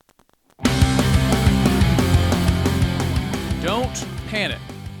Don't panic,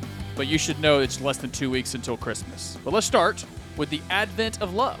 but you should know it's less than 2 weeks until Christmas. But let's start with the Advent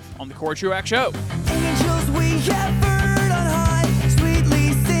of Love on the Corey Truax Show. Angels we have heard on high,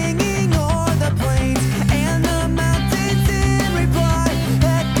 sweetly singing o'er the plains, and the mountains in reply,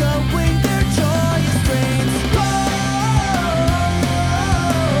 echoing their joyous strains.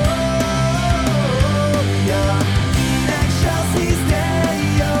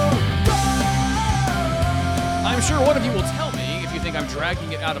 I'm sure one of you will tell me if you think I'm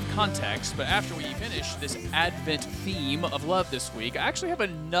dragging it out of context, but after we finish this Advent theme of love this week, I actually have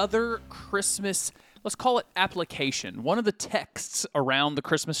another Christmas, let's call it application, one of the texts around the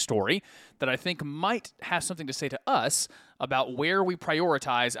Christmas story that I think might have something to say to us about where we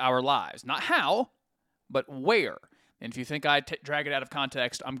prioritize our lives. Not how, but where. And if you think I drag it out of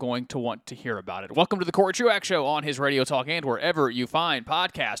context, I'm going to want to hear about it. Welcome to the Corey Truax Show on his Radio Talk and wherever you find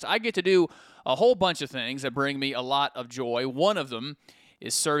podcasts. I get to do a whole bunch of things that bring me a lot of joy. One of them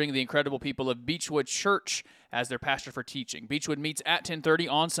is serving the incredible people of Beechwood Church as their pastor for teaching. Beechwood meets at 10:30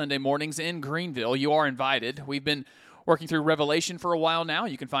 on Sunday mornings in Greenville. You are invited. We've been working through Revelation for a while now.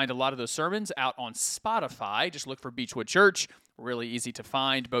 You can find a lot of those sermons out on Spotify. Just look for Beechwood Church. Really easy to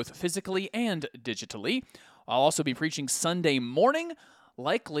find both physically and digitally. I'll also be preaching Sunday morning,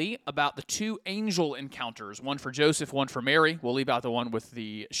 likely about the two angel encounters, one for Joseph, one for Mary. We'll leave out the one with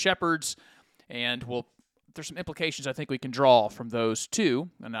the shepherds, and there's some implications I think we can draw from those two.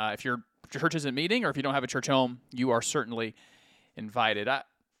 And if your church isn't meeting or if you don't have a church home, you are certainly invited.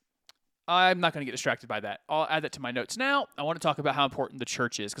 I'm not going to get distracted by that. I'll add that to my notes now. I want to talk about how important the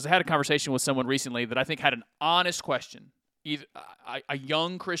church is, because I had a conversation with someone recently that I think had an honest question, either a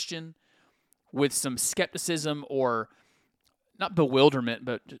young Christian with some skepticism or not bewilderment,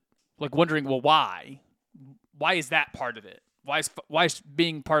 but like wondering, well, why? Why is that part of it? Why is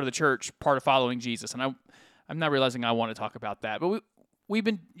being part of the church part of following Jesus? And I'm not realizing I want to talk about that. But we've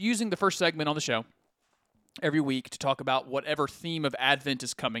been using the first segment on the show every week to talk about whatever theme of Advent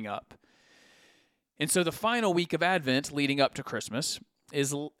is coming up. And so the final week of Advent leading up to Christmas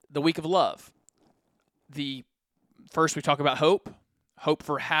is the week of love. First we talk about hope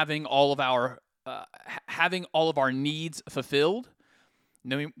for having all of our needs fulfilled.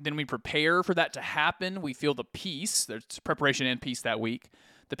 Then we prepare for that to happen. We feel the peace. There's preparation and peace that week.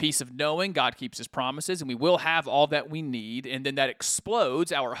 The peace of knowing God keeps his promises, and we will have all that we need. And then that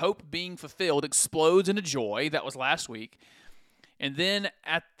explodes. Our hope being fulfilled explodes into joy. That was last week. And then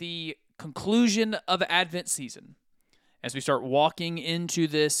at the conclusion of Advent season, as we start walking into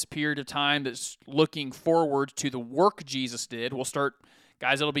this period of time that's looking forward to the work Jesus did,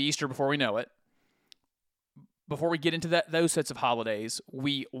 guys, it'll be Easter before we know it. Before we get into those sets of holidays,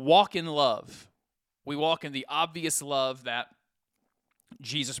 we walk in love. We walk in the obvious love that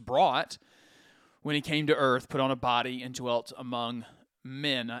Jesus brought when he came to earth, put on a body, and dwelt among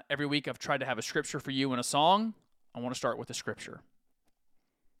men. Every week I've tried to have a scripture for you and a song. I want to start with a scripture.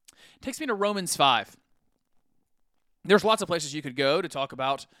 It takes me to Romans 5. There's lots of places you could go to talk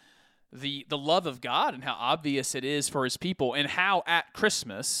about the love of God and how obvious it is for his people, and how at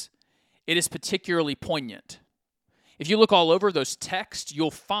Christmas it is particularly poignant. If you look all over those texts, you'll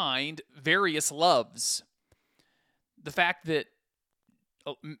find various loves. The fact that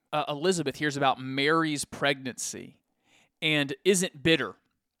Elizabeth hears about Mary's pregnancy and isn't bitter.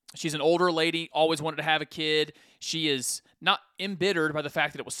 She's an older lady, always wanted to have a kid. She is not embittered by the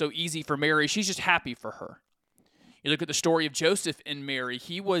fact that it was so easy for Mary. She's just happy for her. You look at the story of Joseph and Mary.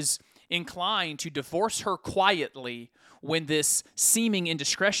 He was inclined to divorce her quietly when this seeming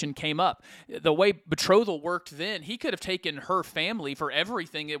indiscretion came up. The way betrothal worked then, he could have taken her family for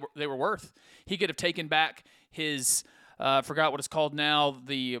everything they were worth. He could have taken back his, forgot what it's called now,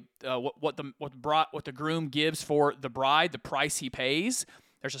 what the groom gives for the bride, the price he pays.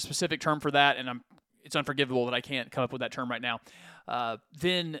 There's a specific term for that, and it's unforgivable that I can't come up with that term right now.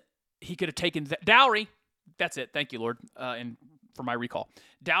 Then he could have taken dowry. That's it. Thank you, Lord, and for my recall.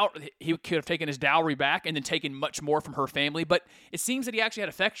 He could have taken his dowry back and then taken much more from her family, but it seems that he actually had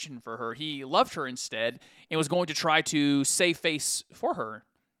affection for her. He loved her instead and was going to try to save face for her,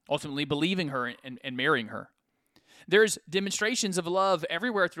 ultimately believing her and marrying her. There's demonstrations of love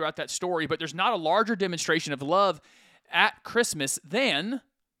everywhere throughout that story, but there's not a larger demonstration of love at Christmas than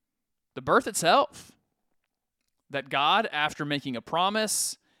the birth itself. That God, after making a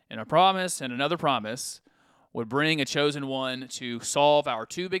promise and another promise, would bring a chosen one to solve our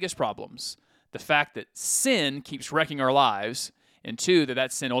two biggest problems. The fact that sin keeps wrecking our lives, and two,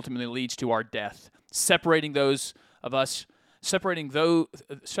 that sin ultimately leads to our death, separating us from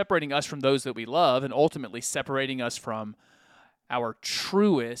those that we love, and ultimately separating us from our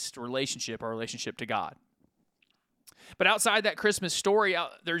truest relationship, our relationship to God. But outside that Christmas story,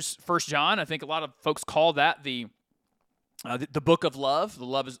 there's 1 John. I think a lot of folks call that the book of love.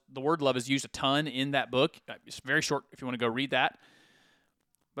 The word love is used a ton in that book. It's very short if you want to go read that.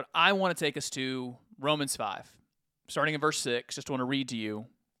 But I want to take us to Romans 5, starting in verse 6. Just want to read to you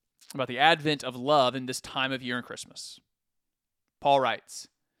about the advent of love in this time of year in Christmas. Paul writes,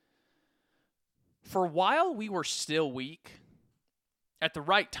 "For while we were still weak, at the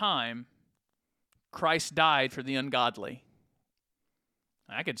right time, Christ died for the ungodly."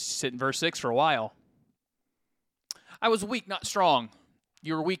 I could sit in verse 6 for a while. I was weak, not strong.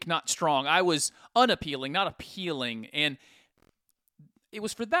 You were weak, not strong. I was unappealing, not appealing. And it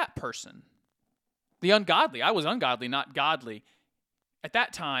was for that person, the ungodly. I was ungodly, not godly. At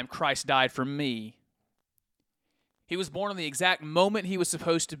that time, Christ died for me. He was born on the exact moment he was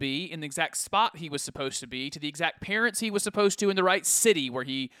supposed to be, in the exact spot he was supposed to be, to the exact parents he was supposed to, in the right city where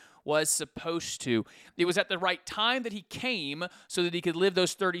he was supposed to. It was at the right time that he came so that he could live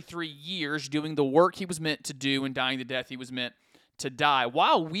those 33 years doing the work he was meant to do and dying the death he was meant to die.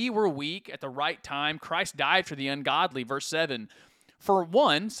 While we were weak at the right time, Christ died for the ungodly. Verse 7, for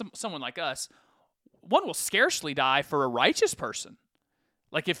one, someone like us, one will scarcely die for a righteous person.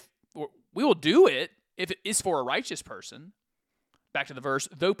 Like if we will do it, if it is for a righteous person. Back to the verse,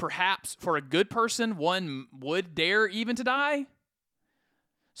 though perhaps for a good person, one would dare even to die.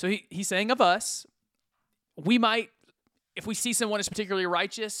 So he's saying of us, we might, if we see someone as particularly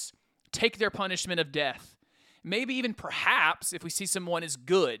righteous, take their punishment of death. Maybe even perhaps if we see someone as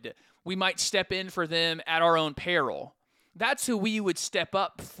good, we might step in for them at our own peril. That's who we would step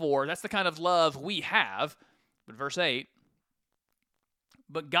up for. That's the kind of love we have. But verse 8,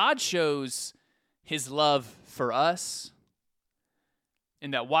 but God shows his love for us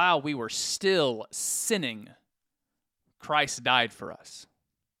in that while we were still sinning, Christ died for us.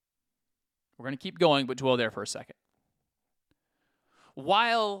 We're going to keep going, but dwell there for a second.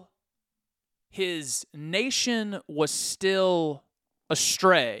 While his nation was still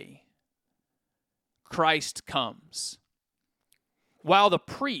astray, Christ comes. While the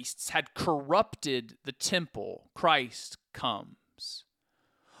priests had corrupted the temple, Christ comes.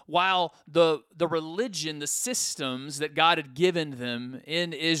 While the religion, the systems that God had given them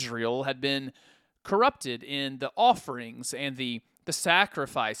in Israel had been corrupted in the offerings and the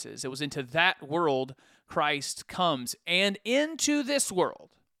sacrifices, it was into that world Christ comes. And into this world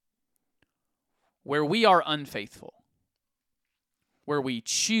where we are unfaithful, where we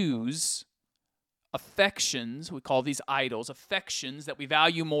choose affections, we call these idols, affections that we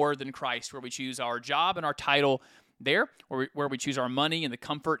value more than Christ, where we choose our job and our title there, where we choose our money and the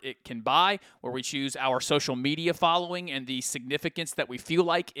comfort it can buy, where we choose our social media following and the significance that we feel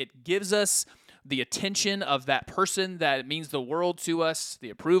like it gives us, the attention of that person that means the world to us,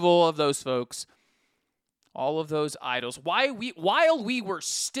 the approval of those folks, all of those idols. While we were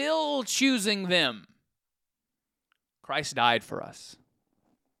still choosing them, Christ died for us.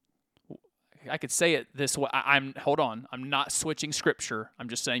 I could say it this way. Hold on. I'm not switching scripture. I'm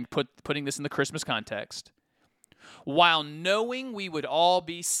just saying, putting this in the Christmas context. While knowing we would all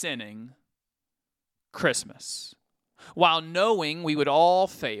be sinning, Christmas. While knowing we would all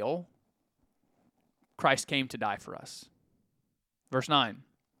fail, Christ came to die for us. Verse 9.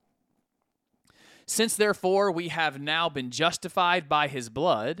 Since therefore we have now been justified by his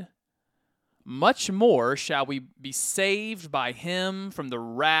blood, much more shall we be saved by him from the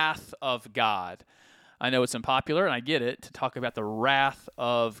wrath of God. I know it's unpopular, and I get it, to talk about the wrath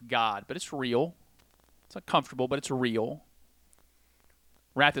of God, but it's real. It's uncomfortable, but it's real.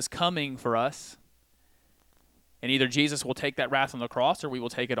 Wrath is coming for us, and either Jesus will take that wrath on the cross, or we will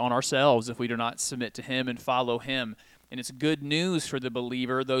take it on ourselves if we do not submit to him and follow him. And it's good news for the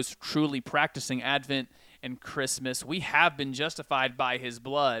believer, those truly practicing Advent and Christmas. We have been justified by his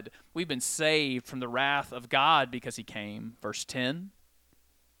blood. We've been saved from the wrath of God because he came. Verse 10.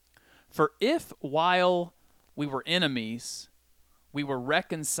 For if while we were enemies, we were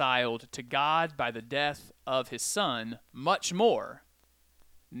reconciled to God by the death of his Son, much more,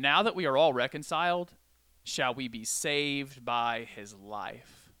 now that we are all reconciled, shall we be saved by his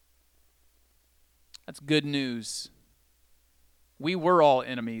life. That's good news. We were all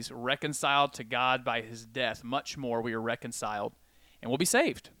enemies, reconciled to God by his death. Much more, we are reconciled, and we'll be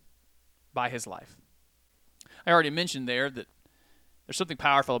saved by his life. I already mentioned there that there's something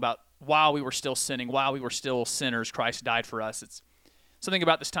powerful about while we were still sinning, while we were still sinners, Christ died for us. It's something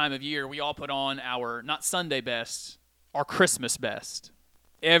about this time of year. We all put on our, not Sunday best, our Christmas best.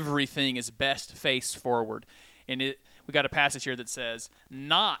 Everything is best face forward. And we got a passage here that says,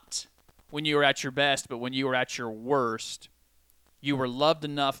 not when you were at your best, but when you were at your worst, you were loved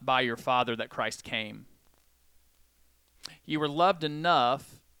enough by your Father that Christ came. You were loved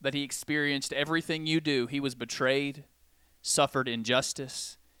enough that he experienced everything you do. He was betrayed, suffered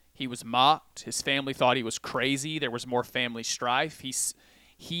injustice. He was mocked. His family thought he was crazy. There was more family strife.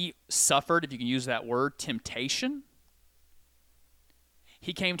 He suffered, if you can use that word, temptation.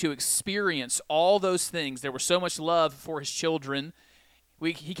 He came to experience all those things. There was so much love for his children.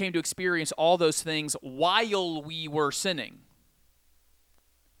 He came to experience all those things while we were sinning.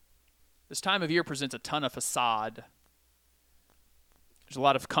 This time of year presents a ton of facade. There's a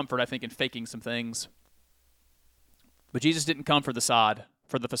lot of comfort, I think, in faking some things. But Jesus didn't come for the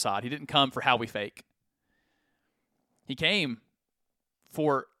facade. He didn't come for how we fake. He came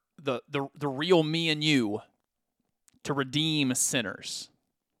for the real me and you, to redeem sinners.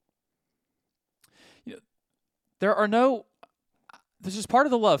 This is part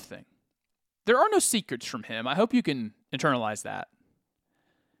of the love thing. There are no secrets from him. I hope you can internalize that.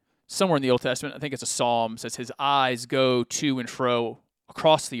 Somewhere in the Old Testament, I think it's a psalm, says his eyes go to and fro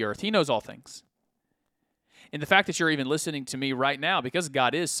across the earth. He knows all things. And the fact that you're even listening to me right now, because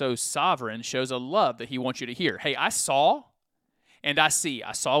God is so sovereign, shows a love that he wants you to hear. Hey, I saw and I see.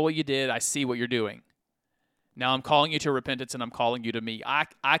 I saw what you did. I see what you're doing. Now I'm calling you to repentance and I'm calling you to me.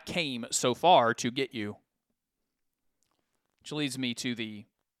 I came so far to get you. Which leads me to the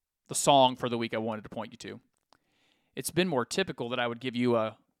song for the week I wanted to point you to. It's been more typical that I would give you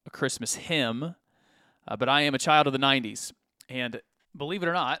a Christmas hymn, but I am a child of the 90s. And believe it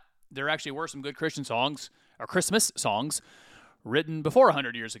or not, there actually were some good Christian songs, or Christmas songs, written before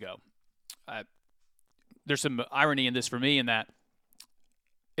 100 years ago. There's some irony in this for me in that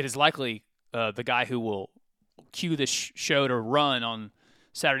it is likely the guy who will cue this show to run on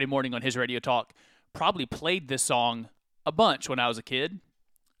Saturday morning on his radio talk probably played this song a bunch when I was a kid.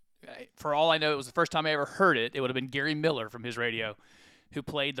 For all I know, it was the first time I ever heard it. It would have been Gary Miller from his radio who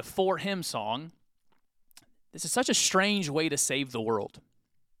played the For Him song. This is such a strange way to save the world.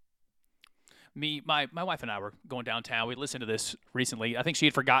 My wife and I were going downtown. We listened to this recently. I think she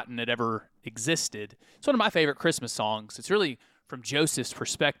had forgotten it ever existed. It's one of my favorite Christmas songs. It's really from Joseph's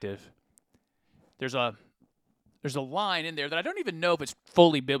perspective. There's a line in there that I don't even know if it's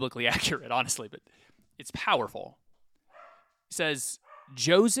fully biblically accurate, honestly, but it's powerful. It says,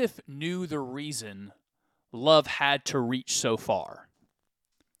 Joseph knew the reason love had to reach so far.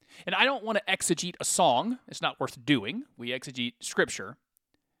 And I don't want to exegete a song. It's not worth doing. We exegete Scripture.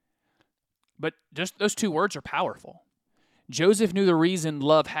 But just those two words are powerful. Joseph knew the reason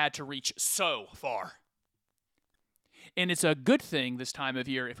love had to reach so far. And it's a good thing this time of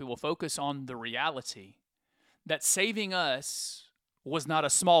year if we will focus on the reality that saving us was not a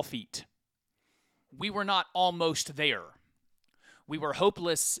small feat. We were not almost there. We were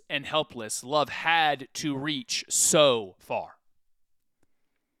hopeless and helpless. Love had to reach so far.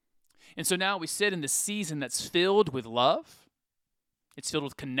 And so now we sit in this season that's filled with love. It's filled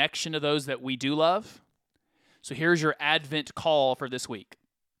with connection to those that we do love. So here's your Advent call for this week.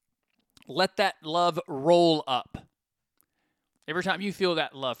 Let that love roll up. Every time you feel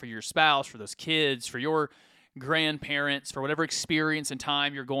that love for your spouse, for those kids, for your grandparents, for whatever experience and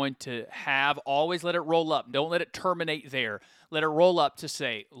time you're going to have, always let it roll up. Don't let it terminate there. Let it roll up to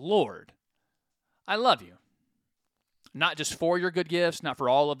say, Lord, I love you. Not just for your good gifts, not for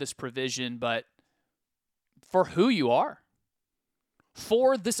all of this provision, but for who you are.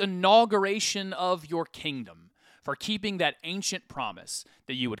 For this inauguration of your kingdom. For keeping that ancient promise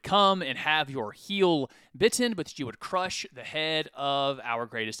that you would come and have your heel bitten, but that you would crush the head of our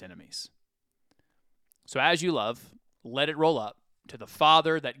greatest enemies. So as you love, let it roll up to the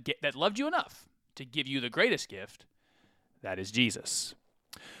Father that loved you enough to give you the greatest gift, that is Jesus.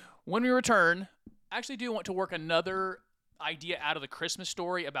 When we return, I actually do want to work another idea out of the Christmas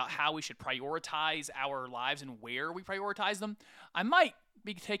story about how we should prioritize our lives and where we prioritize them. I might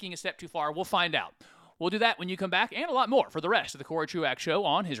be taking a step too far. We'll find out. We'll do that when you come back and a lot more for the rest of the Corey Truax Show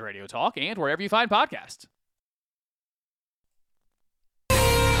on his Radio Talk and wherever you find podcasts.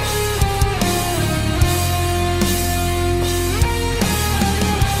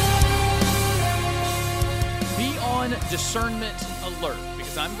 Be on discernment alert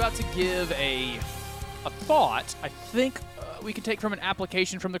because I'm about to give a thought I think we can take from an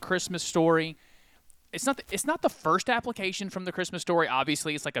application from the Christmas story. It's not the first application from the Christmas story.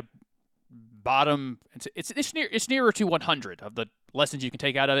 Obviously, it's like a bottom. It's nearer to 100 of the lessons you can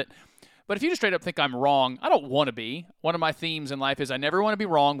take out of it. But if you just straight up think I'm wrong, I don't want to be. One of my themes in life is I never want to be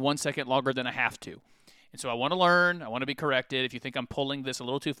wrong 1 second longer than I have to. And so I want to learn. I want to be corrected. If you think I'm pulling this a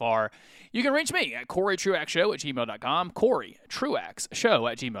little too far, you can reach me at CoreyTruaxShow@gmail.com,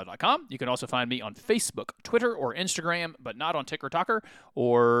 CoreyTruaxShow@gmail.com. You can also find me on Facebook, Twitter, or Instagram, but not on Ticker Talker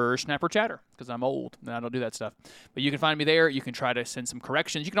or Snapper Chatter, because I'm old and I don't do that stuff. But you can find me there. You can try to send some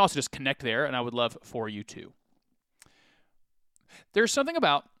corrections. You can also just connect there, and I would love for you to. There's something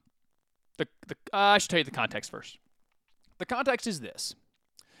about I should tell you the context first. The context is this.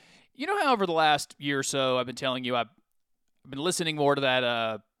 You know how over the last year or so I've been telling you I've been listening more to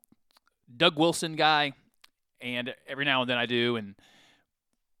that Doug Wilson guy, and every now and then I do, and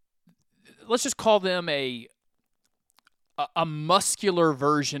let's just call them a muscular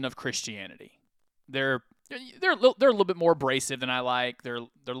version of Christianity. They're a little bit more abrasive than I like. They're a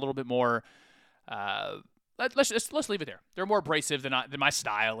little bit more. Let's leave it there. They're more abrasive than my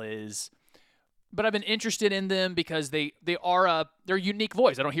style is. But I've been interested in them because they're a unique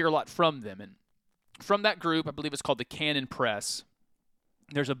voice. I don't hear a lot from them. And from that group, I believe it's called the Canon Press,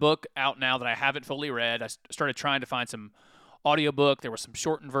 there's a book out now that I haven't fully read. I started trying to find some audiobook. There were some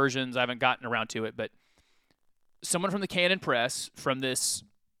shortened versions. I haven't gotten around to it. But someone from the Canon Press, from this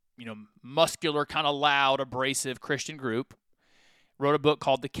muscular, kind of loud, abrasive Christian group, wrote a book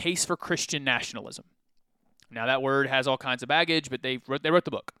called The Case for Christian Nationalism. Now, that word has all kinds of baggage, but they wrote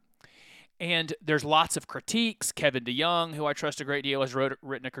the book. And there's lots of critiques. Kevin DeYoung, who I trust a great deal, has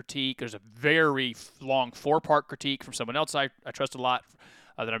written a critique. There's a very long 4-part critique from someone else I trust a lot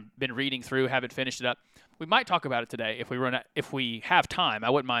that I've been reading through, haven't finished it up. We might talk about it today if we have time.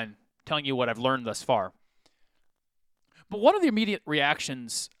 I wouldn't mind telling you what I've learned thus far. But one of the immediate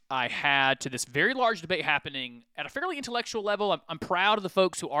reactions I had to this very large debate happening at a fairly intellectual level, I'm proud of the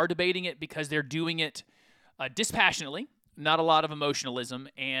folks who are debating it because they're doing it dispassionately, not a lot of emotionalism,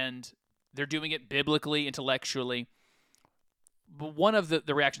 and they're doing it biblically, intellectually. But one of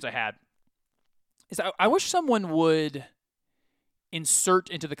the reactions I had is I wish someone would insert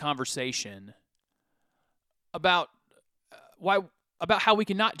into the conversation about how we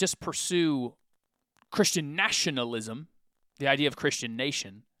can not just pursue Christian nationalism, the idea of Christian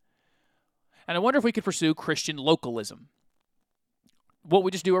nation, and I wonder if we could pursue Christian localism, what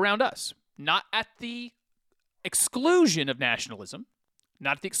we just do around us, not at the exclusion of nationalism,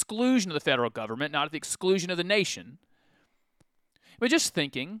 not at the exclusion of the federal government, not at the exclusion of the nation, but just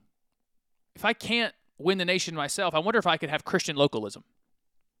thinking, if I can't win the nation myself, I wonder if I could have Christian localism.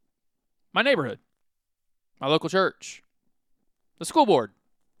 My neighborhood, my local church, the school board,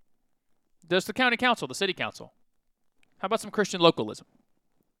 does the county council, the city council. How about some Christian localism?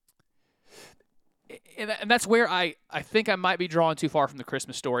 And that's where I think I might be drawing too far from the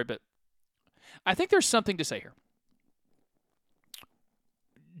Christmas story, but I think there's something to say here.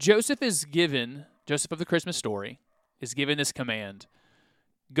 Joseph of the Christmas story, is given this command: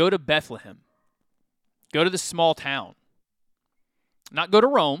 go to Bethlehem. Go to this small town. Not go to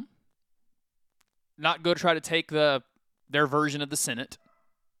Rome. Not go try to take their version of the Senate.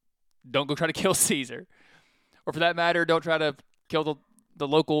 Don't go try to kill Caesar. Or for that matter, don't try to kill the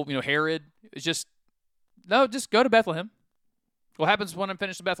local, Herod. It's just go to Bethlehem. What happens when I'm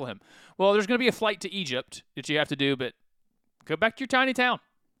finished in Bethlehem? Well, there's going to be a flight to Egypt that you have to do, but go back to your tiny town.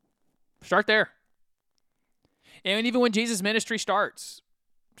 Start there. And even when Jesus' ministry starts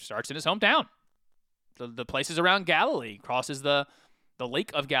in his hometown. The places around Galilee, crosses the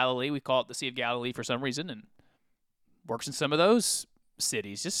Lake of Galilee. We call it the Sea of Galilee for some reason, and works in some of those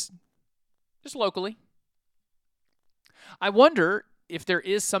cities, just locally. I wonder if there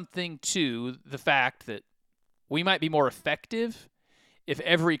is something to the fact that we might be more effective if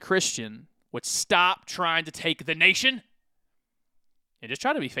every Christian would stop trying to take the nation and just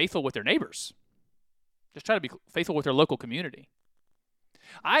try to be faithful with their neighbors. Just try to be faithful with their local community.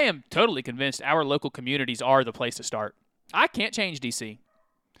 I am totally convinced our local communities are the place to start. I can't change D.C.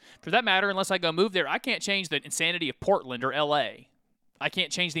 For that matter, unless I go move there, I can't change the insanity of Portland or L.A. I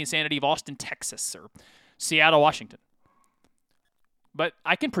can't change the insanity of Austin, Texas, or Seattle, Washington. But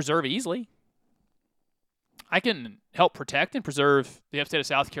I can preserve easily. I can help protect and preserve the upstate of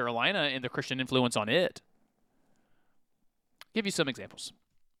South Carolina and the Christian influence on it. Give you some examples.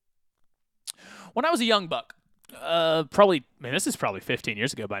 When I was a young buck, this is probably 15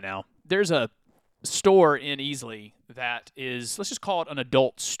 years ago by now, there's a store in Easley that is, let's just call it an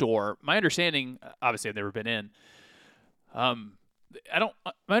adult store. My understanding, obviously I've never been in, my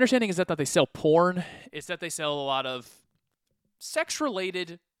understanding is that they sell porn. It's that they sell a lot of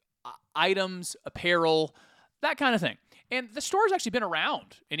sex-related items, apparel, that kind of thing. And the store's actually been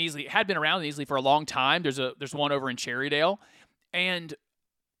around in Easley. It had been around in Easley for a long time. There's one over in Cherrydale. And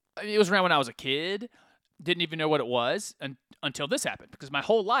it was around when I was a kid. Didn't even know what it was until this happened. Because my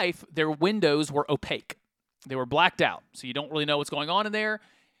whole life, their windows were opaque. They were blacked out, so you don't really know what's going on in there.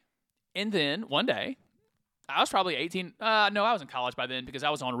 And then one day, I was probably 18. No, I was in college by then because I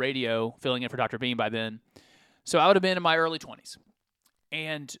was on radio filling in for Dr. Beam by then. So I would have been in my early 20s.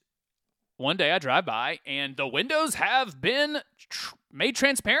 And one day I drive by, and the windows have been made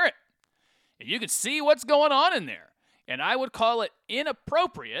transparent. And you can see what's going on in there. And I would call it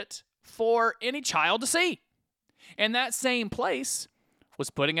inappropriate for any child to see. And that same place was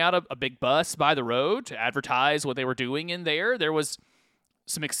putting out a big bus by the road to advertise what they were doing in there. There was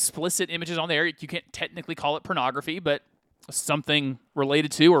some explicit images on there. You can't technically call it pornography, but something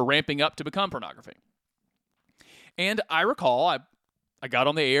related to or ramping up to become pornography. And I recall I got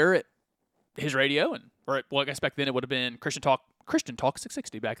on the air at his radio, I guess back then it would have been Christian Talk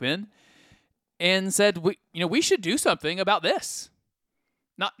 660 back then, and said, we should do something about this.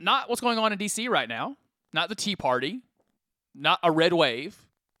 Not what's going on in D.C. right now, not the Tea Party, not a red wave,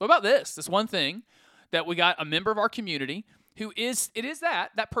 but about this one thing that we got a member of our community who is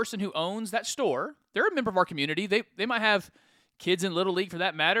that person who owns that store. They're a member of our community. They might have kids in Little League for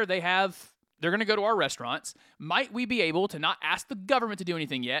that matter. They're going to go to our restaurants. Might we be able to not ask the government to do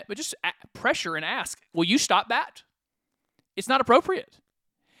anything yet, but just pressure and ask, will you stop that? It's not appropriate.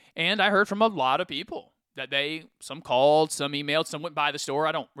 And I heard from a lot of people that some called, some emailed, some went by the store.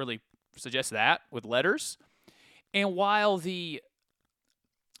 I don't really suggest that with letters. And while the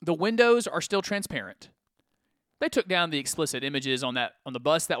windows are still transparent, they took down the explicit images on the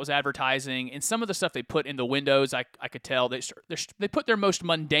bus that was advertising, and some of the stuff they put in the windows, I could tell they put their most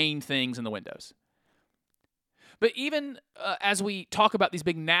mundane things in the windows. But even as we talk about these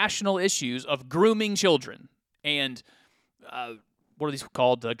big national issues of grooming children and what are these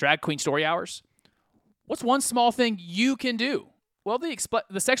called, drag queen story hours? What's one small thing you can do? Well,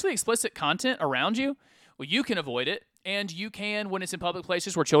 the sexually explicit content around you, well, you can avoid it, and you can, when it's in public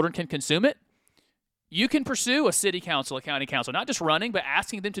places where children can consume it, you can pursue a city council, a county council, not just running, but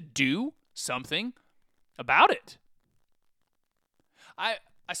asking them to do something about it. I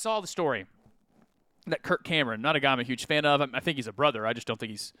saw the story that Kirk Cameron, not a guy I'm a huge fan of. I think he's a brother. I just don't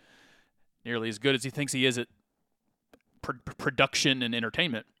think he's nearly as good as he thinks he is at production and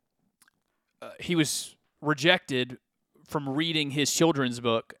entertainment. He was rejected from reading his children's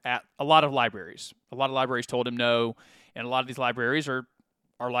book at a lot of libraries. A lot of libraries told him no, and a lot of these libraries are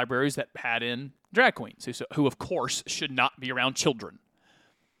libraries that had in drag queens, who of course should not be around children.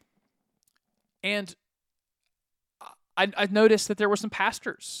 And I noticed that there were some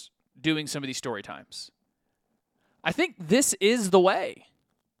pastors doing some of these story times. I think this is the way.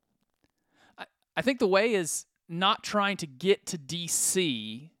 I think the way is not trying to get to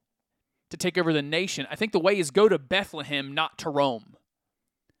D.C. to take over the nation. I think the way is go to Bethlehem, not to Rome.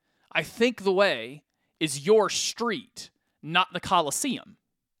 I think the way is your street, not the Colosseum.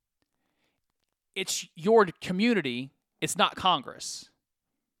 It's your community. It's not Congress.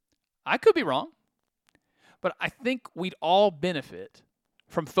 I could be wrong, but I think we'd all benefit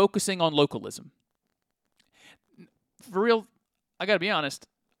from focusing on localism. For real, I got to be honest,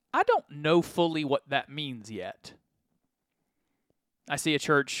 I don't know fully what that means yet. I see a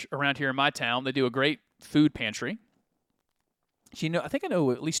church around here in my town. They do a great food pantry. I think I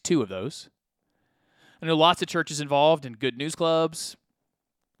know at least 2 of those. I know lots of churches involved in good news clubs,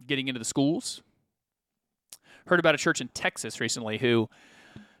 getting into the schools. Heard about a church in Texas recently who,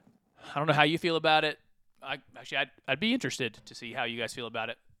 I don't know how you feel about it. I'd be interested to see how you guys feel about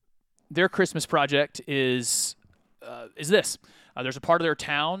it. Their Christmas project is this. There's a part of their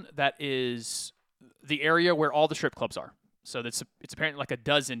town that is the area where all the strip clubs are. So it's apparently like a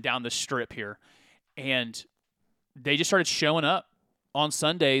dozen down the strip here. And they just started showing up on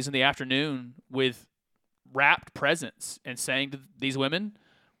Sundays in the afternoon with wrapped presents and saying to these women,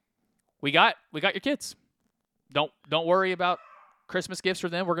 we got your kids. Don't worry about Christmas gifts for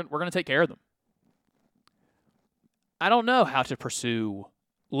them. We're going to take care of them. I don't know how to pursue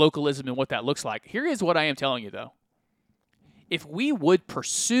localism and what that looks like. Here is what I am telling you, though. If we would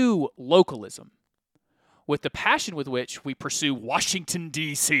pursue localism with the passion with which we pursue Washington,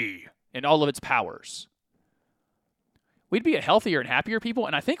 D.C. and all of its powers, we'd be a healthier and happier people,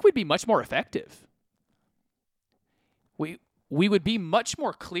 and I think we'd be much more effective. We would be much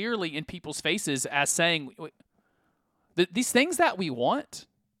more clearly in people's faces as saying, these things that we want,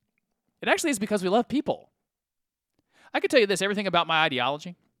 it actually is because we love people. I can tell you this, everything about my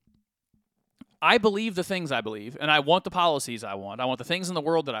ideology. I believe the things I believe, and I want the policies I want. I want the things in the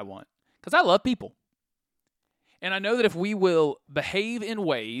world that I want, because I love people. And I know that if we will behave in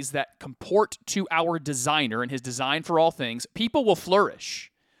ways that comport to our designer and his design for all things, people will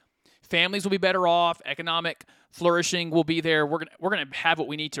flourish. Families will be better off. Economic flourishing will be there. We're gonna have what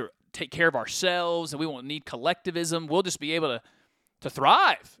we need take care of ourselves and we won't need collectivism. We'll just be able to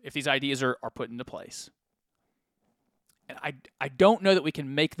thrive if these ideas are put into place. And I don't know that we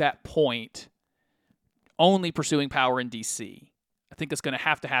can make that point only pursuing power in D.C. I think it's going to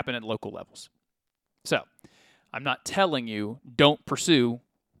have to happen at local levels. So I'm not telling you don't pursue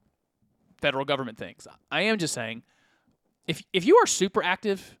federal government things. I am just saying if you are super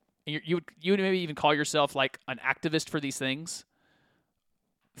active, and you would maybe even call yourself like an activist for these things,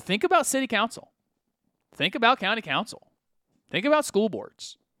 think about city council. Think about county council. Think about school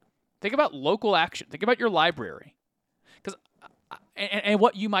boards. Think about local action. Think about your library. And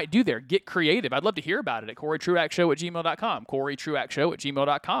what you might do there. Get creative. I'd love to hear about it at CoreyTruaxShow@gmail.com.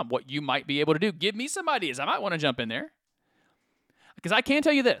 CoreyTruaxShow@gmail.com. What you might be able to do. Give me some ideas. I might want to jump in there. Because I can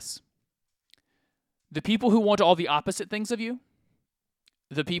tell you this. The people who want all the opposite things of you,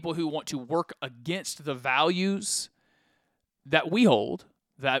 the people who want to work against the values that we hold,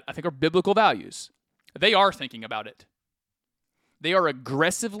 that I think are biblical values, they are thinking about it. They are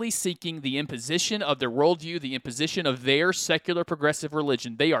aggressively seeking the imposition of their worldview, the imposition of their secular progressive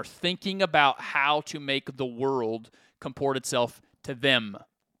religion. They are thinking about how to make the world comport itself to them.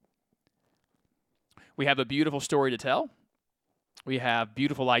 We have a beautiful story to tell. We have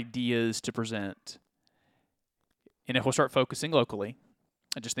beautiful ideas to present. And if we'll start focusing locally,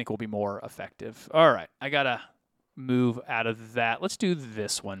 I just think we'll be more effective. All right, I got to move out of that. Let's do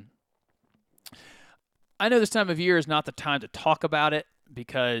this one. I know this time of year is not the time to talk about it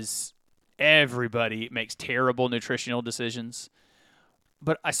because everybody makes terrible nutritional decisions.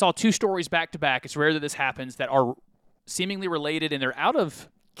 But I saw two stories back to back. It's rare that this happens that are seemingly related, and they're out of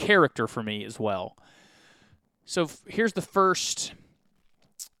character for me as well. So here's the first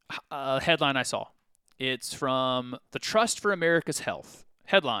headline I saw. It's from the Trust for America's Health.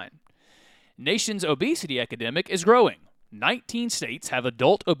 Headline: Nation's obesity epidemic is growing. 19 states have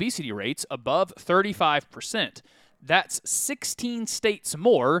adult obesity rates above 35%. That's 16 states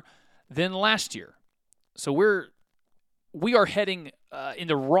more than last year. So we are heading in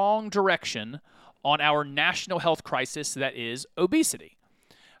the wrong direction on our national health crisis that is obesity.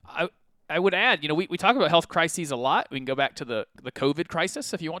 I would add, we talk about health crises a lot. We can go back to the COVID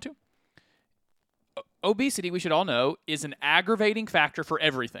crisis if you want to. Obesity, we should all know, is an aggravating factor for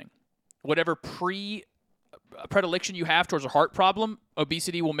everything. Whatever predilection you have towards a heart problem,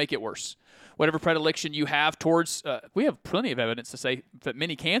 obesity will make it worse. Whatever predilection you have towards, we have plenty of evidence to say that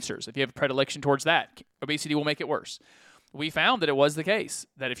many cancers, if you have a predilection towards that, obesity will make it worse. We found that it was the case,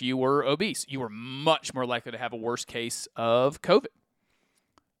 that if you were obese, you were much more likely to have a worse case of COVID.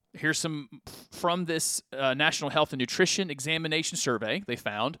 Here's some from this National Health and Nutrition Examination Survey. They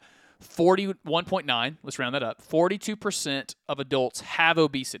found 41.9, let's round that up, 42% of adults have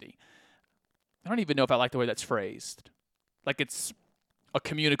obesity. I don't even know if I like the way that's phrased. Like it's a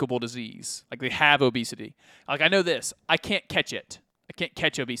communicable disease. Like they have obesity. Like I know this. I can't catch it. I can't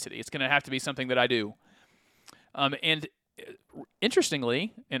catch obesity. It's going to have to be something that I do. And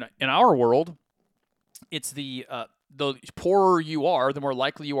interestingly, in our world, it's the poorer you are, the more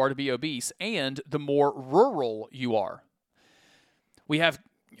likely you are to be obese, and the more rural you are. We have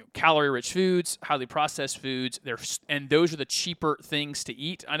calorie-rich foods, highly processed foods, and those are the cheaper things to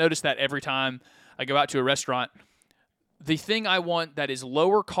eat. I notice that every time I go out to a restaurant. The thing I want that is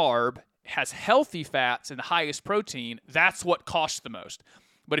lower carb, has healthy fats, and the highest protein, that's what costs the most.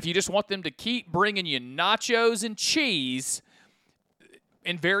 But if you just want them to keep bringing you nachos and cheese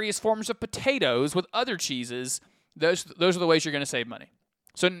and various forms of potatoes with other cheeses, those are the ways you're going to save money.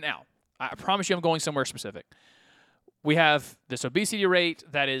 So now, I promise you I'm going somewhere specific. We have this obesity rate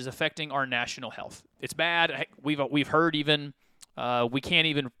that is affecting our national health. It's bad. We've heard even we can't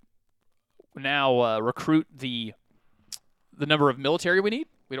even now recruit the number of military we need.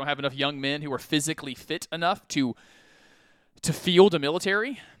 We don't have enough young men who are physically fit enough to field a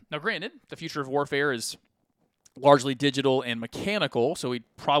military. Now, granted, the future of warfare is largely digital and mechanical, so we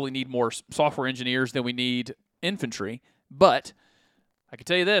probably need more software engineers than we need infantry. But I can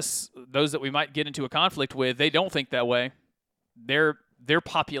tell you this, those that we might get into a conflict with, they don't think that way. Their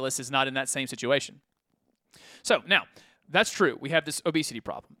populace is not in that same situation. So now, that's true. We have this obesity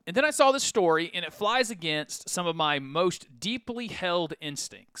problem. And then I saw this story, and it flies against some of my most deeply held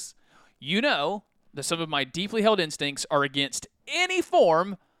instincts. You know that some of my deeply held instincts are against any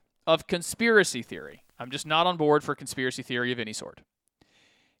form of conspiracy theory. I'm just not on board for conspiracy theory of any sort.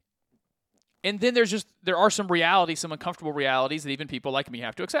 And then there are some realities, some uncomfortable realities that even people like me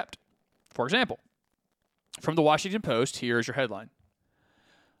have to accept. For example, from the Washington Post, here is your headline.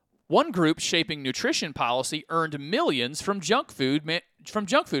 One group shaping nutrition policy earned millions from junk food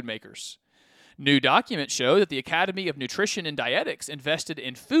makers. New documents show that the Academy of Nutrition and Dietetics invested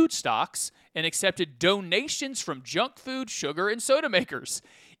in food stocks and accepted donations from junk food, sugar, and soda makers,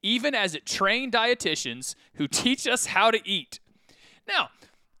 even as it trained dietitians who teach us how to eat. Now,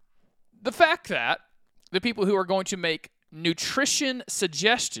 the fact that the people who are going to make nutrition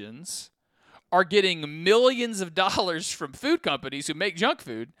suggestions are getting millions of dollars from food companies who make junk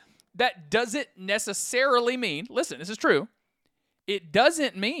food, that doesn't necessarily mean, listen, this is true, it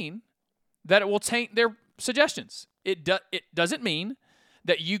doesn't mean that it will taint their suggestions. It doesn't mean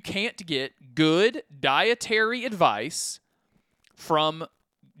that you can't get good dietary advice from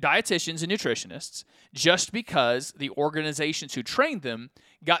dietitians and nutritionists just because the organizations who trained them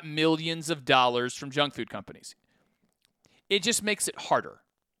got millions of dollars from junk food companies. It just makes it harder.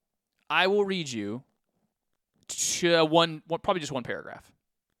 I will read you probably just one paragraph.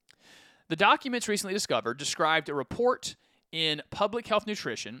 The documents recently discovered described a report in Public Health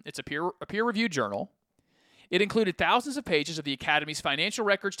Nutrition. It's a peer-reviewed journal. It included thousands of pages of the Academy's financial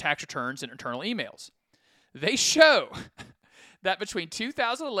records, tax returns, and internal emails. They show that between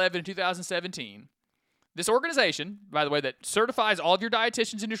 2011 and 2017, this organization, by the way, that certifies all of your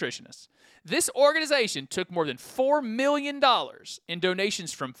dietitians and nutritionists, this organization took more than $4 million in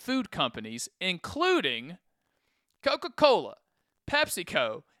donations from food companies, including Coca-Cola,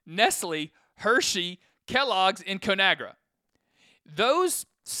 PepsiCo, Nestle, Hershey, Kellogg's, and Conagra. Those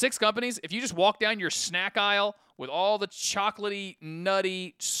 6 companies, if you just walk down your snack aisle with all the chocolatey,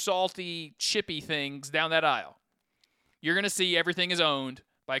 nutty, salty, chippy things down that aisle, you're going to see everything is owned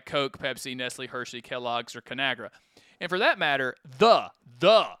by Coke, Pepsi, Nestle, Hershey, Kellogg's, or Conagra. And for that matter, the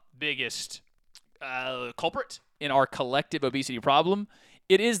biggest culprit in our collective obesity problem,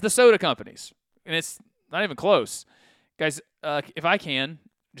 it is the soda companies. And it's not even close. Guys, if I can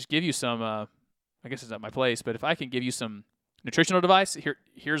just give you some, I guess it's not my place, but if I can give you some nutritional advice,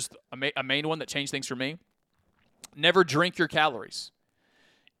 here's a main one that changed things for me. Never drink your calories.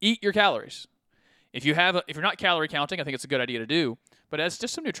 Eat your calories. If you're not calorie counting, I think it's a good idea to do. But as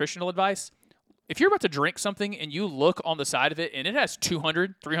just some nutritional advice, if you're about to drink something and you look on the side of it and it has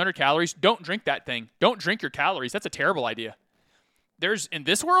 200, 300 calories, don't drink that thing. Don't drink your calories. That's a terrible idea. In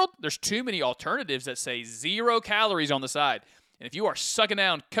this world, there's too many alternatives that say 0 calories on the side. And if you are sucking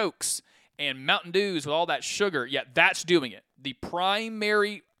down Cokes and Mountain Dews with all that sugar, yeah, that's doing it. The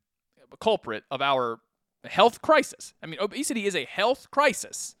primary culprit of our health crisis, I mean, obesity is a health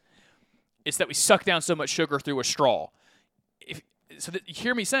crisis. It's that we suck down so much sugar through a straw. So that you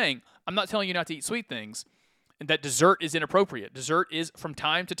hear me saying, I'm not telling you not to eat sweet things, and that dessert is inappropriate. Dessert is, from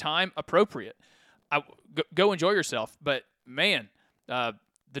time to time, appropriate. Go enjoy yourself. But, man,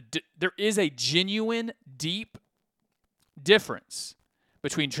 there is a genuine, deep difference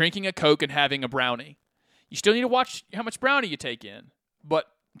between drinking a Coke and having a brownie. You still need to watch how much brownie you take in. But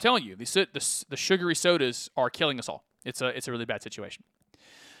I'm telling you, the sugary sodas are killing us all. It's a really bad situation.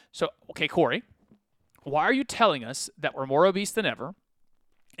 So, okay, Corey, why are you telling us that we're more obese than ever?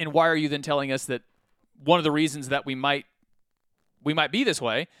 And why are you then telling us that one of the reasons that we might be this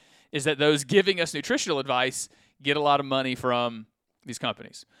way is that those giving us nutritional advice get a lot of money from these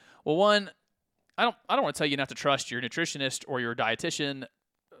companies? Well, one, I don't want to tell you not to trust your nutritionist or your dietitian.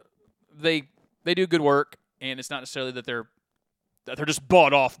 They do good work, and it's not necessarily that they're just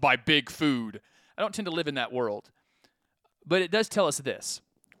bought off by big food. I don't tend to live in that world. But it does tell us this.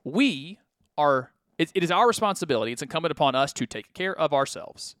 It is our responsibility. It's incumbent upon us to take care of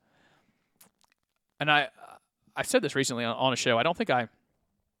ourselves. And I said this recently on a show. I don't think I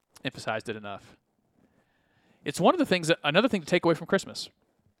emphasized it enough. It's another thing to take away from Christmas.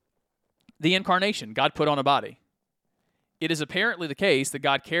 The incarnation, God put on a body. It is apparently the case that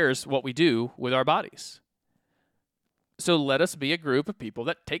God cares what we do with our bodies. So let us be a group of people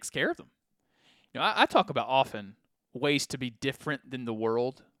that takes care of them. I talk about often ways to be different than the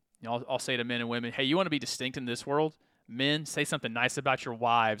world. I'll say to men and women, hey, you want to be distinct in this world? Men, say something nice about your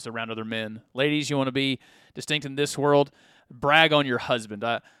wives around other men. Ladies, you want to be distinct in this world? Brag on your husband.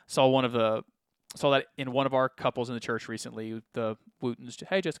 I saw that in one of our couples in the church recently, the Wootons.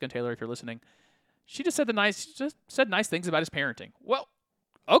 Hey, Jessica and Taylor, if you're listening. She just said nice things about his parenting. Well,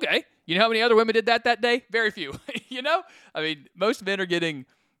 okay. You know how many other women did that day? Very few. I mean, most men are getting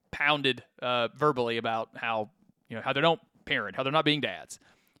pounded verbally about how they don't parent, how they're not being dads.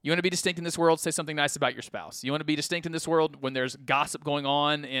 You want to be distinct in this world, say something nice about your spouse. You want to be distinct in this world when there's gossip going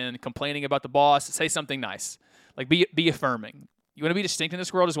on and complaining about the boss, say something nice. Like be affirming. You want to be distinct in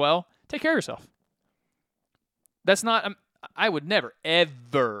this world as well? Take care of yourself. That's not, I would never,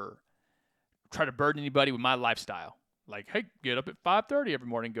 ever try to burden anybody with my lifestyle. Like, hey, get up at 5:30 every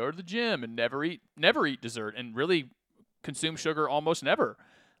morning, go to the gym, and never eat dessert, and really consume sugar almost never.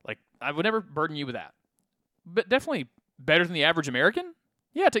 Like, I would never burden you with that. But definitely better than the average American?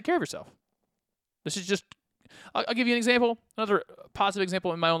 Yeah, take care of yourself. This is just, I'll give you an example, another positive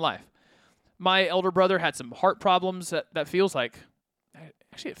example in my own life. My elder brother had some heart problems that feels like,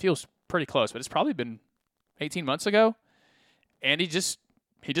 actually it feels pretty close, but it's probably been 18 months ago. And he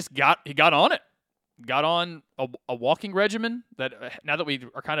got on it. Got on a walking regimen that now that we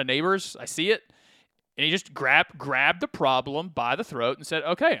are kind of neighbors, I see it. And he just grabbed the problem by the throat and said,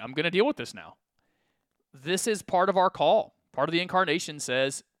 okay, I'm going to deal with this now. This is part of our call. Part of the incarnation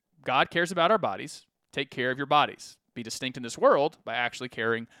says God cares about our bodies. Take care of your bodies. Be distinct in this world by actually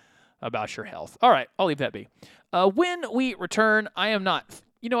caring about your health. All right, I'll leave that be. When we return, you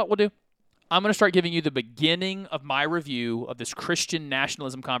know what we'll do? I'm going to start giving you the beginning of my review of this Christian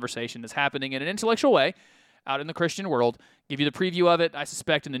nationalism conversation that's happening in an intellectual way out in the Christian world. Give you the preview of it. I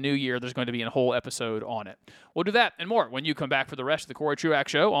suspect in the new year there's going to be a whole episode on it. We'll do that and more when you come back for the rest of the Corey Truax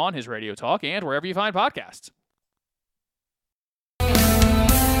Show on his Radio Talk and wherever you find podcasts.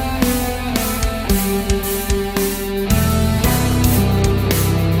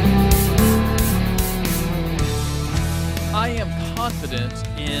 I am confident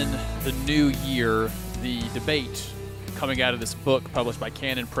in the new year, the debate coming out of this book published by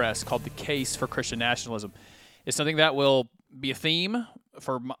Canon Press called The Case for Christian Nationalism is something that will be a theme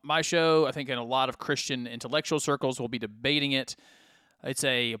for my show. I think in a lot of Christian intellectual circles we'll be debating it. It's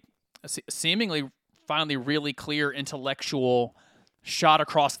a seemingly finally really clear intellectual shot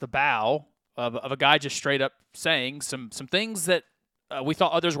across the bow of a guy just straight up saying some things that we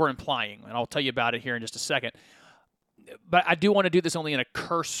thought others were implying, and I'll tell you about it here in just a second. But I do want to do this only in a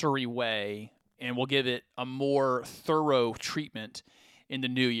cursory way, and we'll give it a more thorough treatment in the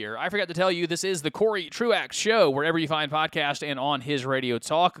new year. I forgot to tell you, this is the Corey Truax Show, wherever you find podcasts and on his Radio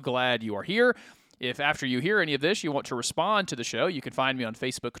Talk. Glad you are here. If after you hear any of this, you want to respond to the show, you can find me on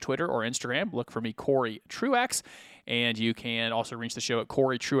Facebook, Twitter, or Instagram. Look for me, Corey Truax, and you can also reach the show at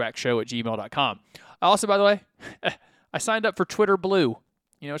CoreyTruaxShow@gmail.com. Also, by the way, I signed up for Twitter Blue.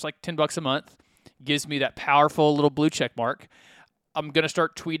 You know, it's like $10 a month. Gives me that powerful little blue check mark. I'm going to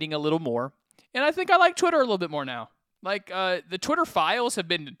start tweeting a little more. And I think I like Twitter a little bit more now. Like, the Twitter files have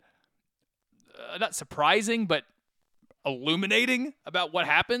been not surprising, but illuminating about what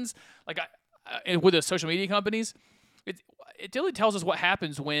happens. Like, with the social media companies, it really tells us what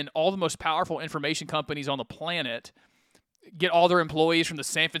happens when all the most powerful information companies on the planet get all their employees from the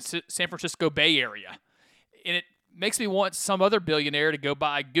San Francisco Bay Area. And it makes me want some other billionaire to go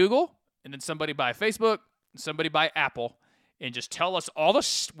buy Google, and then somebody buy Facebook, and somebody buy Apple, and just tell us all the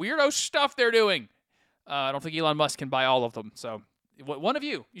weirdo stuff they're doing. I don't think Elon Musk can buy all of them. So one of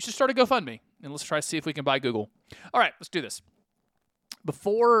you should start a GoFundMe, and let's try to see if we can buy Google. All right, let's do this.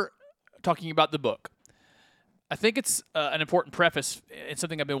 Before talking about the book, I think it's an important preface and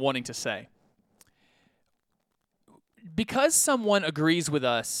something I've been wanting to say. Because someone agrees with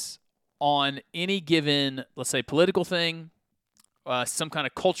us on any given, let's say, political thing, some kind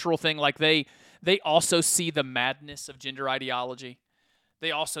of cultural thing, like they also see the madness of gender ideology.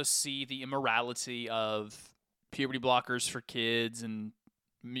 They also see the immorality of puberty blockers for kids and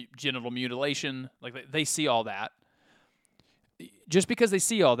genital mutilation. Like, they see all that. Just because they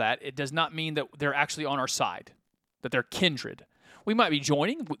see all that, it does not mean that they're actually on our side, that they're kindred. We might be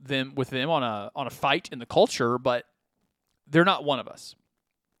joining with them on a fight in the culture, but they're not one of us.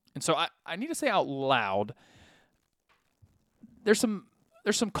 And so I need to say out loud, there's some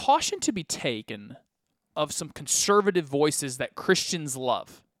caution to be taken of some conservative voices that Christians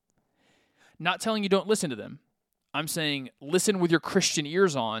love. Not telling you don't listen to them. I'm saying listen with your Christian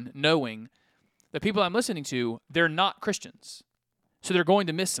ears on, knowing the people I'm listening to, they're not Christians. So they're going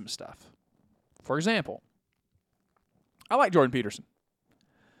to miss some stuff. For example, I like Jordan Peterson.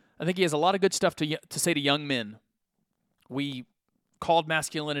 I think he has a lot of good stuff to say to young men. We called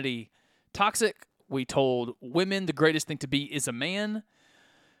masculinity toxic. We told women the greatest thing to be is a man.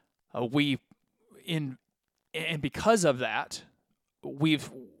 And because of that, we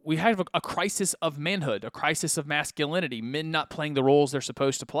have a crisis of manhood, a crisis of masculinity, men not playing the roles they're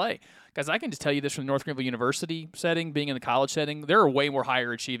supposed to play. Guys, I can just tell you this from the North Greenville University setting, being in the college setting, there are way more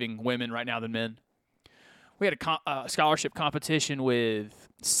higher achieving women right now than men. We had a scholarship competition with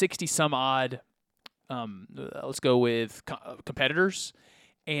 60 some odd, let's go with competitors,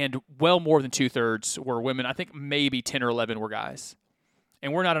 and well more than 2/3 were women. I think maybe 10 or 11 were guys.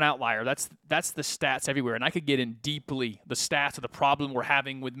 And we're not an outlier. That's the stats everywhere. And I could get in deeply the stats of the problem we're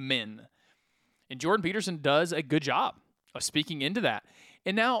having with men. And Jordan Peterson does a good job of speaking into that.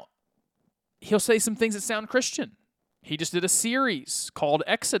 And now he'll say some things that sound Christian. He just did a series called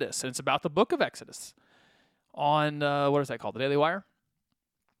Exodus, and it's about the book of Exodus on, what is that called, the Daily Wire?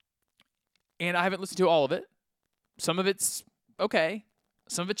 And I haven't listened to all of it. Some of it's okay.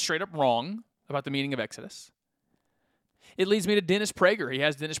 Some of it's straight up wrong about the meaning of Exodus. It leads me to Dennis Prager. He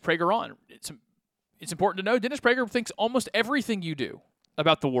has Dennis Prager on. It's important to know Dennis Prager thinks almost everything you do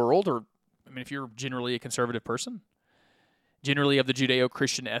about the world, or, I mean, if you're generally a conservative person, generally of the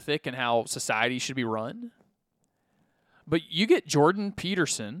Judeo-Christian ethic and how society should be run. But you get Jordan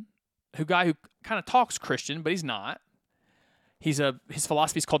Peterson, who kind of talks Christian, but he's not. His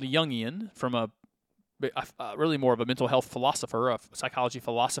philosophy is called the Jungian, from really more of a mental health philosopher, a psychology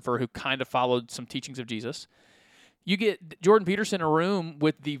philosopher who kind of followed some teachings of Jesus. You get Jordan Peterson in a room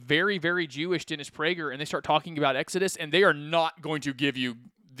with the very, very Jewish Dennis Prager, and they start talking about Exodus, and they are not going to give you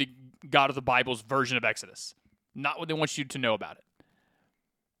the God of the Bible's version of Exodus. Not what they want you to know about it.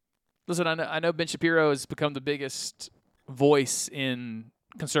 Listen, I know Ben Shapiro has become the biggest voice in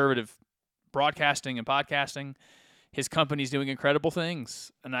conservative broadcasting and podcasting. His company's doing incredible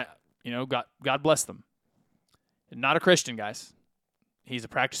things, and God bless them. Not a Christian, guys. He's a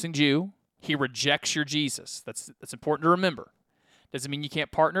practicing Jew. He rejects your Jesus. That's important to remember. Doesn't mean you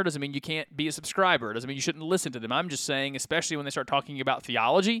can't partner. Doesn't mean you can't be a subscriber. Doesn't mean you shouldn't listen to them. I'm just saying, especially when they start talking about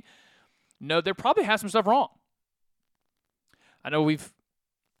theology, no, they probably have some stuff wrong. I know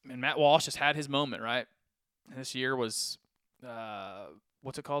Matt Walsh has had his moment, right? This year was,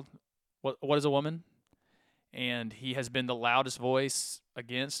 what's it called? What is a woman? And he has been the loudest voice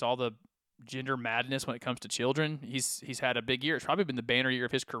against all the gender madness when it comes to children. He's had a big year. It's probably been the banner year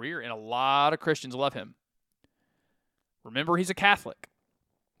of his career, and a lot of Christians love him. Remember, he's a Catholic.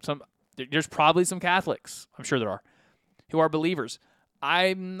 There's probably some Catholics, I'm sure there are, who are believers.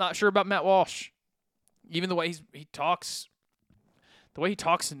 I'm not sure about Matt Walsh. Even the way he talks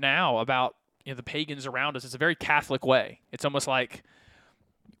now about the pagans around us, it's a very Catholic way. It's almost like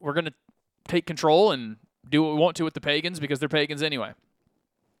we're going to take control and do what we want to with the pagans because they're pagans anyway.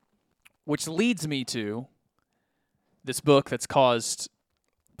 Which leads me to this book that's caused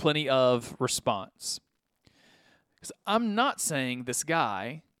plenty of response. Because I'm not saying this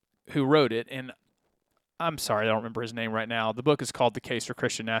guy who wrote it, and I'm sorry, I don't remember his name right now. The book is called The Case for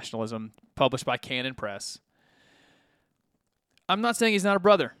Christian Nationalism, published by Canon Press. I'm not saying he's not a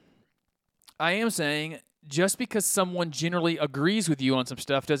brother. I am saying just because someone generally agrees with you on some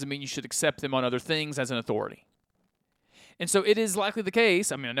stuff doesn't mean you should accept them on other things as an authority. And so it is likely the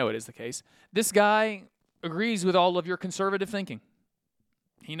case, I know it is the case, this guy agrees with all of your conservative thinking.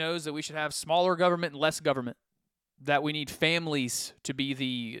 He knows that we should have smaller government and less government, that we need families to be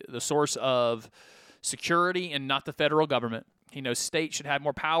the source of security and not the federal government. He knows states should have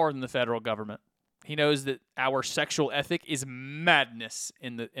more power than the federal government. He knows that our sexual ethic is madness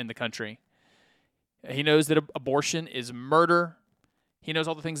in the country. He knows that abortion is murder. He knows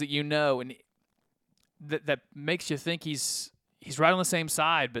all the things that you know, and that makes you think he's right on the same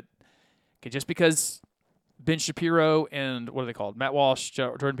side. But just because Ben Shapiro and what are they called? Matt Walsh,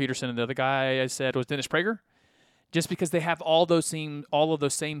 Jordan Peterson, and the other guy I said was Dennis Prager. Just because they have all of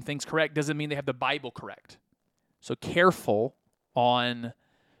those same things correct doesn't mean they have the Bible correct. So careful on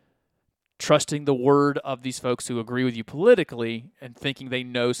trusting the word of these folks who agree with you politically and thinking they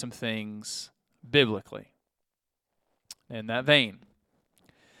know some things biblically. In that vein,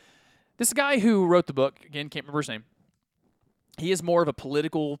 this guy who wrote the book, again, can't remember his name, he is more of a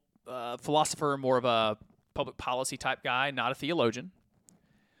political philosopher, more of a public policy type guy, not a theologian.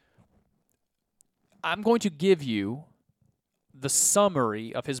 I'm going to give you the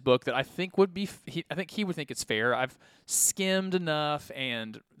summary of his book that I think I think he would think it's fair. I've skimmed enough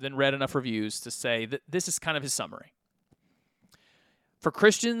and then read enough reviews to say that this is kind of his summary. For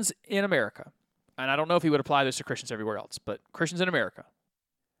Christians in America, and I don't know if he would apply this to Christians everywhere else, but Christians in America,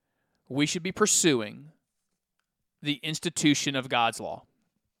 we should be pursuing the institution of God's law.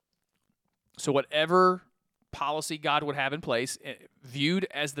 So whatever policy God would have in place, viewed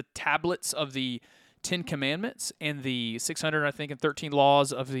as the tablets of the 10 Commandments and the 613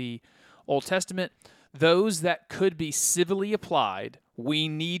 laws of the Old Testament, those that could be civilly applied, we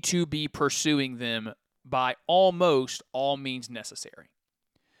need to be pursuing them by almost all means necessary.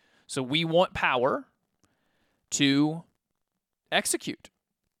 So we want power to execute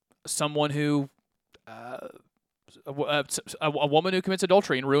someone who, a woman who commits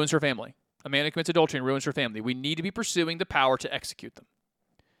adultery and ruins her family, a man who commits adultery and ruins her family. We need to be pursuing the power to execute them.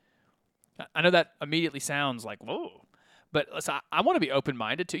 I know that immediately sounds like, whoa, but listen, I want to be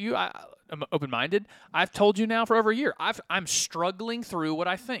open-minded to you. I'm open-minded. I've told you now for over a year. I'm struggling through what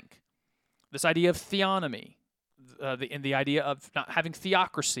I think. This idea of theonomy, the idea of not having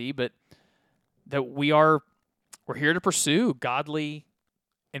theocracy, but that we're here to pursue godly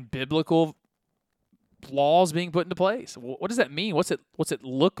and biblical laws being put into place. What does that mean? What's it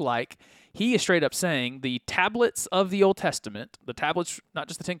look like? He is straight up saying the tablets of the Old Testament, the tablets, not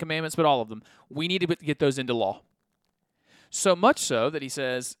just the Ten Commandments, but all of them, we need to get those into law. So much so that he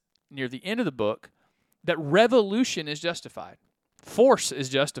says near the end of the book that revolution is justified. Force is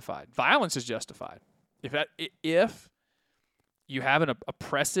justified. Violence is justified. If you have an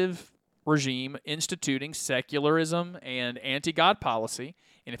oppressive regime instituting secularism and anti-God policy,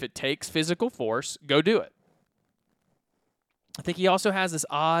 and if it takes physical force, go do it. I think he also has this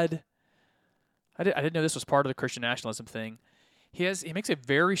odd, I didn't know this was part of the Christian nationalism thing. He makes a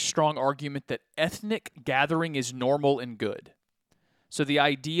very strong argument that ethnic gathering is normal and good. So the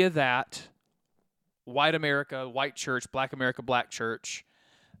idea that white America, white church, black America, black church,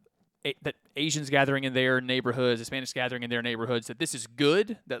 that Asians gathering in their neighborhoods, Hispanics gathering in their neighborhoods, that this is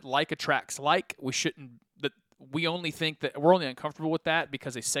good, that like attracts like. We only think that we're only uncomfortable with that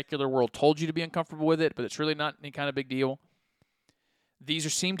because a secular world told you to be uncomfortable with it, but it's really not any kind of big deal.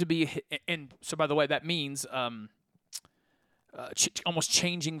 Seem to be, and so by the way, that means almost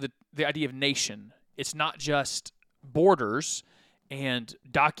changing the idea of nation. It's not just borders and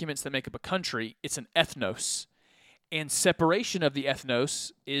documents that make up a country. It's an ethnos. And separation of the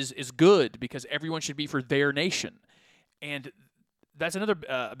ethnos is good because everyone should be for their nation. And that's another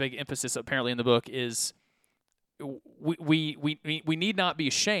big emphasis apparently in the book is we need not be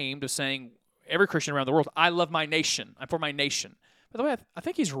ashamed of saying every Christian around the world, I love my nation. I'm for my nation. By the way, I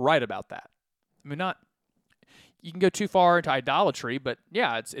think he's right about that. I mean, you can go too far into idolatry, but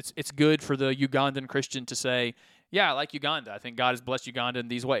yeah, it's good for the Ugandan Christian to say, yeah, I like Uganda. I think God has blessed Uganda in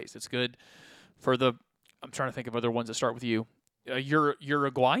these ways. It's good for I'm trying to think of other ones that start with U.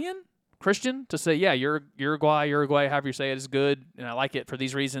 Uruguayan Christian to say, yeah, Uruguay, however you say it, is good, and I like it for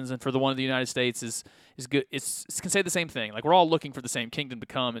these reasons, and for the one of the United States is good. It can say the same thing. Like, we're all looking for the same kingdom to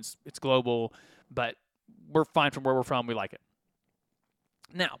come. It's global, but we're fine from where we're from. We like it.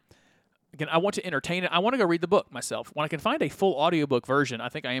 Now, again, I want to entertain it. I want to go read the book myself. When I can find a full audiobook version, I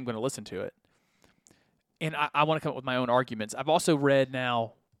think I am going to listen to it. And I want to come up with my own arguments. I've also read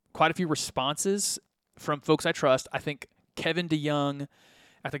now quite a few responses from folks I trust. I think Kevin DeYoung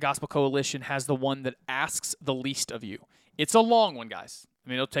at the Gospel Coalition has the one that asks the least of you. It's a long one, guys. I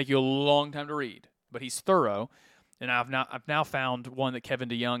mean, it'll take you a long time to read, but he's thorough. And I've now found one that Kevin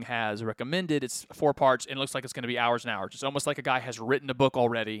DeYoung has recommended. It's 4 parts, and it looks like it's going to be hours and hours. It's almost like a guy has written a book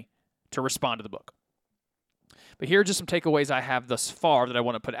already to respond to the book. But here are just some takeaways I have thus far that I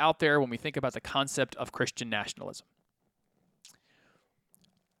want to put out there when we think about the concept of Christian nationalism.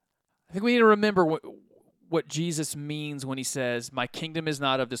 I think we need to remember what Jesus means when he says, my kingdom is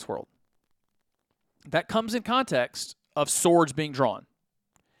not of this world. That comes in context of swords being drawn.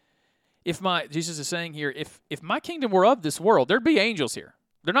 Jesus is saying here, if my kingdom were of this world, there'd be angels here.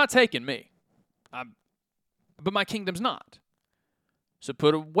 They're not taking me. But my kingdom's not. So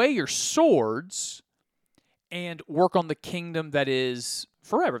put away your swords and work on the kingdom that is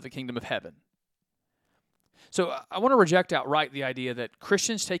forever, the kingdom of heaven. So I want to reject outright the idea that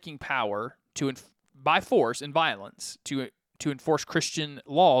Christians taking power by force and violence to enforce Christian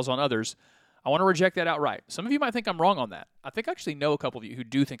laws on others, I want to reject that outright. Some of you might think I'm wrong on that. I think I actually know a couple of you who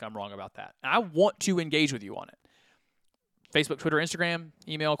do think I'm wrong about that. And I want to engage with you on it. Facebook, Twitter, Instagram,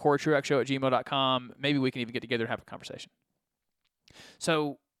 email, CoreyTruaxShow@gmail.com. Maybe we can even get together and have a conversation.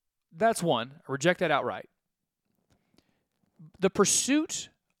 So that's one. I reject that outright. The pursuit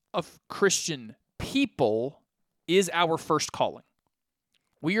of Christian people is our first calling.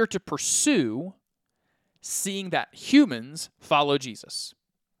 We are to pursue seeing that humans follow Jesus.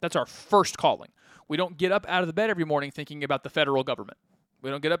 That's our first calling. We don't get up out of the bed every morning thinking about the federal government. We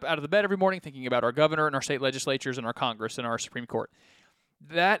don't get up out of the bed every morning thinking about our governor and our state legislatures and our Congress and our Supreme Court.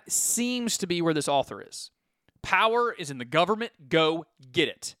 That seems to be where this author is. Power is in the government. Go get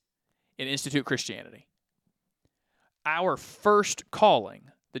it and institute Christianity. Our first calling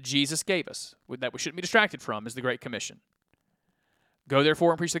that Jesus gave us, that we shouldn't be distracted from, is the Great Commission. Go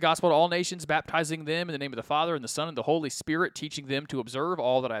therefore and preach the gospel to all nations, baptizing them in the name of the Father and the Son and the Holy Spirit, teaching them to observe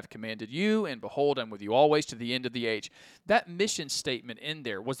all that I have commanded you, and behold, I'm with you always to the end of the age. That mission statement in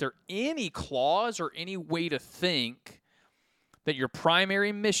there, was there any clause or any way to think that your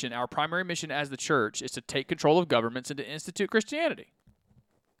primary mission, our primary mission as the church, is to take control of governments and to institute Christianity?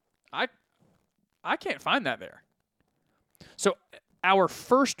 I can't find that there. So our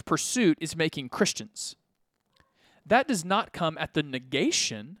first pursuit is making Christians. That does not come at the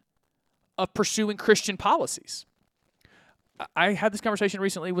negation of pursuing Christian policies. I had this conversation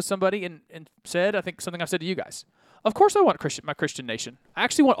recently with somebody and said, I think something I've said to you guys. Of course I want my Christian nation. I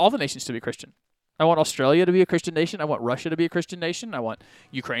actually want all the nations to be Christian. I want Australia to be a Christian nation. I want Russia to be a Christian nation. I want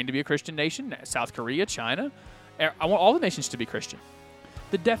Ukraine to be a Christian nation. South Korea, China. I want all the nations to be Christian.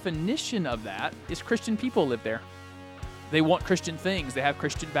 The definition of that is Christian people live there. They want Christian things. They have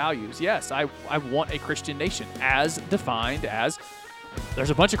Christian values. Yes, I want a Christian nation as defined as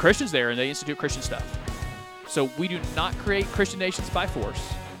there's a bunch of Christians there and they institute Christian stuff. So we do not create Christian nations by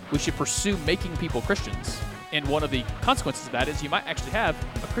force. We should pursue making people Christians. And one of the consequences of that is you might actually have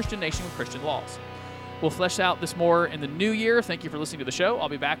a Christian nation with Christian laws. We'll flesh out this more in the new year. Thank you for listening to the show. I'll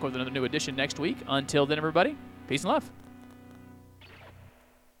be back with another new edition next week. Until then, everybody, peace and love.